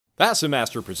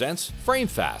FastenMaster presents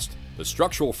FrameFAST, the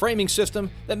structural framing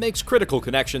system that makes critical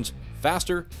connections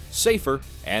faster, safer,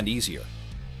 and easier.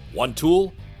 One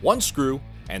tool, one screw,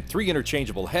 and 3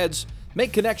 interchangeable heads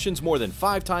make connections more than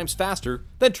 5 times faster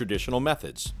than traditional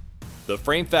methods. The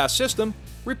FrameFAST system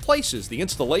replaces the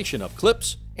installation of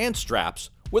clips and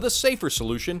straps with a safer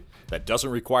solution that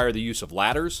doesn't require the use of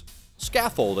ladders,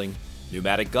 scaffolding,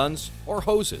 pneumatic guns, or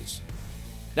hoses.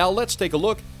 Now let's take a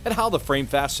look at how the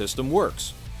FrameFAST system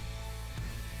works.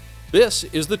 This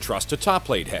is the truss to top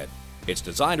plate head. It's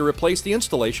designed to replace the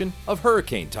installation of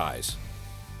hurricane ties.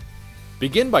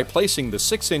 Begin by placing the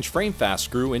 6-inch FrameFAST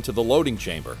screw into the loading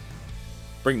chamber.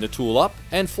 Bring the tool up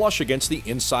and flush against the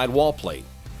inside wall plate.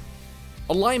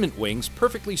 Alignment wings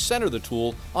perfectly center the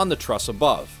tool on the truss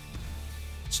above.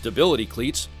 Stability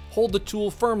cleats hold the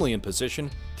tool firmly in position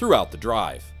throughout the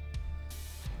drive.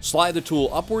 Slide the tool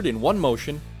upward in one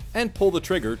motion and pull the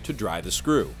trigger to drive the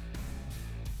screw.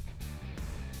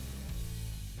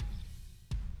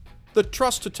 The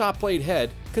truss to top plate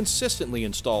head consistently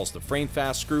installs the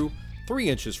FrameFAST screw 3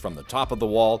 inches from the top of the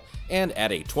wall and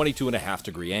at a 22.5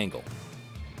 degree angle.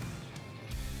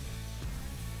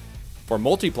 For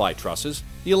multi-ply trusses,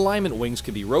 the alignment wings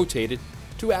can be rotated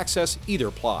to access either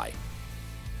ply.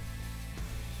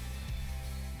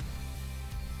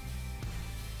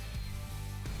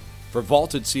 For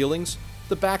vaulted ceilings,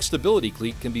 the back stability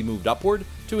cleat can be moved upward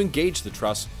to engage the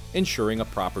truss, ensuring a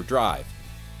proper drive.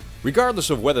 Regardless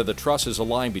of whether the truss is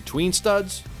aligned between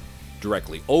studs,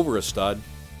 directly over a stud,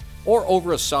 or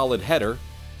over a solid header,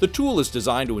 the tool is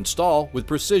designed to install with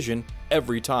precision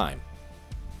every time.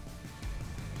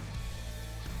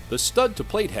 The stud to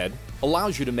plate head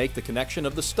allows you to make the connection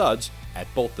of the studs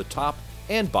at both the top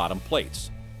and bottom plates.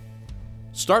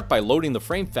 Start by loading the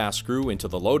FrameFAST screw into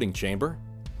the loading chamber.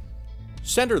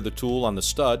 Center the tool on the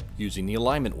stud using the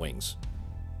alignment wings.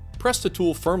 Press the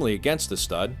tool firmly against the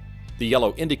stud. The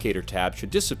yellow indicator tab should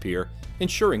disappear,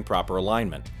 ensuring proper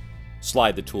alignment.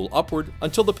 Slide the tool upward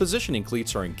until the positioning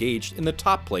cleats are engaged in the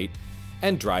top plate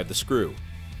and drive the screw.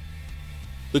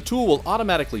 The tool will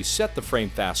automatically set the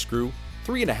FrameFAST screw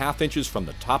 3.5 inches from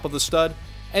the top of the stud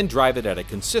and drive it at a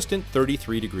consistent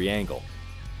 33 degree angle.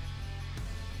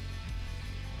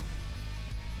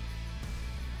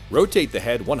 Rotate the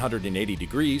head 180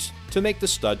 degrees to make the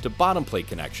stud to bottom plate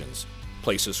connections.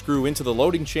 Place a screw into the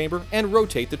loading chamber and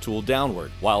rotate the tool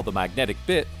downward, while the magnetic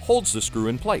bit holds the screw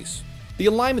in place. The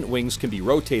alignment wings can be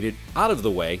rotated out of the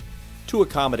way to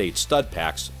accommodate stud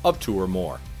packs of 2 or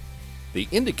more. The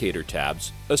indicator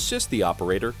tabs assist the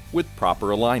operator with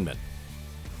proper alignment.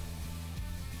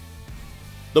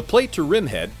 The plate to rim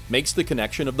head makes the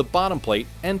connection of the bottom plate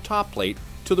and top plate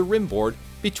to the rim board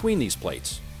between these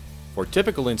plates. For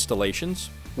typical installations,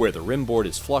 where the rim board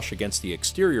is flush against the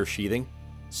exterior sheathing,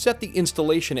 set the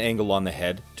installation angle on the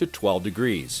head to 12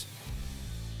 degrees.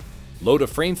 Load a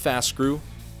FrameFAST screw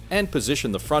and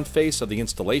position the front face of the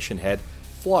installation head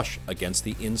flush against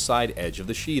the inside edge of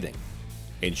the sheathing.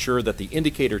 Ensure that the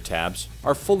indicator tabs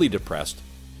are fully depressed,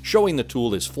 showing the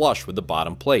tool is flush with the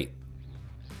bottom plate.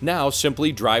 Now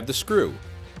simply drive the screw.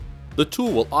 The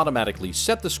tool will automatically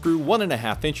set the screw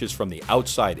 1.5 inches from the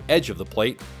outside edge of the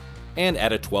plate and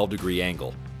at a 12 degree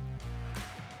angle.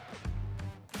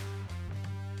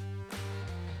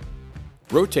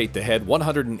 Rotate the head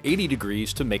 180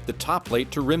 degrees to make the top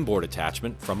plate to rim board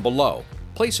attachment from below.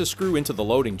 Place a screw into the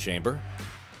loading chamber.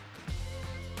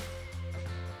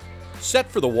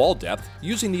 Set for the wall depth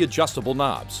using the adjustable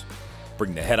knobs.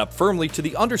 Bring the head up firmly to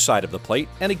the underside of the plate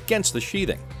and against the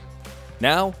sheathing.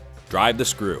 Now, drive the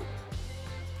screw.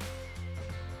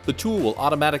 The tool will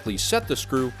automatically set the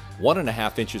screw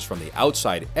 1.5 inches from the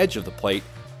outside edge of the plate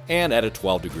and at a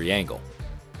 12 degree angle.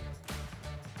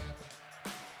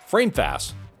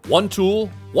 FrameFAST, one tool,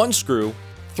 one screw,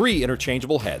 3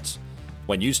 interchangeable heads.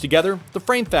 When used together, the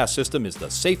FrameFAST system is the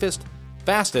safest,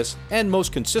 fastest, and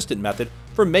most consistent method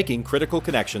for making critical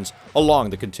connections along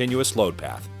the continuous load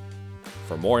path.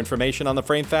 For more information on the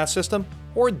FrameFAST system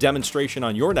or a demonstration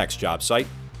on your next job site,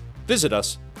 visit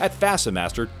us at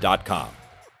FastenMaster.com.